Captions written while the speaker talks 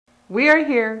We are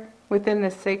here within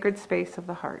this sacred space of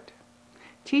the heart,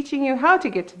 teaching you how to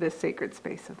get to this sacred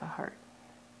space of the heart.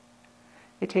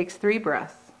 It takes 3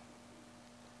 breaths.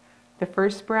 The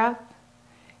first breath,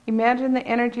 imagine the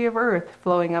energy of earth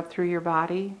flowing up through your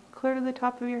body, clear to the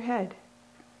top of your head.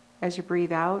 As you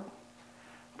breathe out,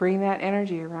 bring that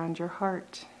energy around your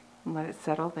heart and let it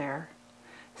settle there.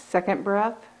 Second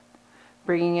breath,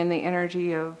 bringing in the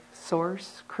energy of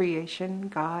Source, creation,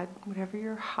 God, whatever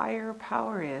your higher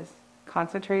power is.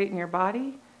 Concentrate it in your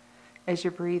body. As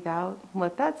you breathe out,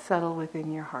 let that settle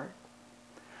within your heart.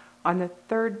 On the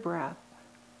third breath,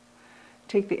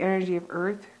 take the energy of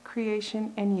earth,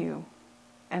 creation, and you,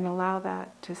 and allow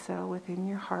that to settle within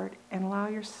your heart, and allow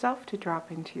yourself to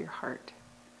drop into your heart.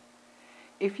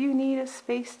 If you need a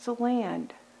space to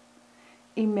land,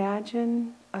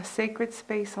 imagine a sacred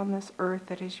space on this earth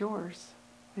that is yours,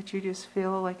 that you just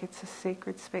feel like it's a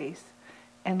sacred space,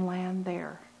 and land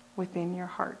there within your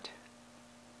heart.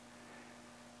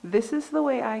 This is the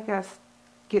way I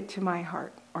get to my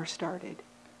heart, or started.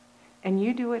 And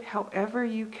you do it however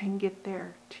you can get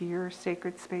there to your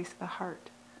sacred space of the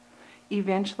heart.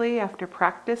 Eventually, after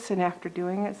practice and after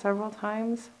doing it several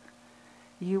times,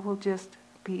 you will just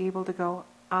be able to go,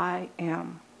 I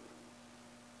am,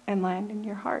 and land in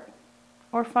your heart.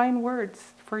 Or find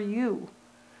words for you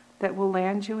that will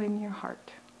land you in your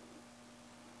heart.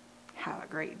 Have a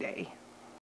great day.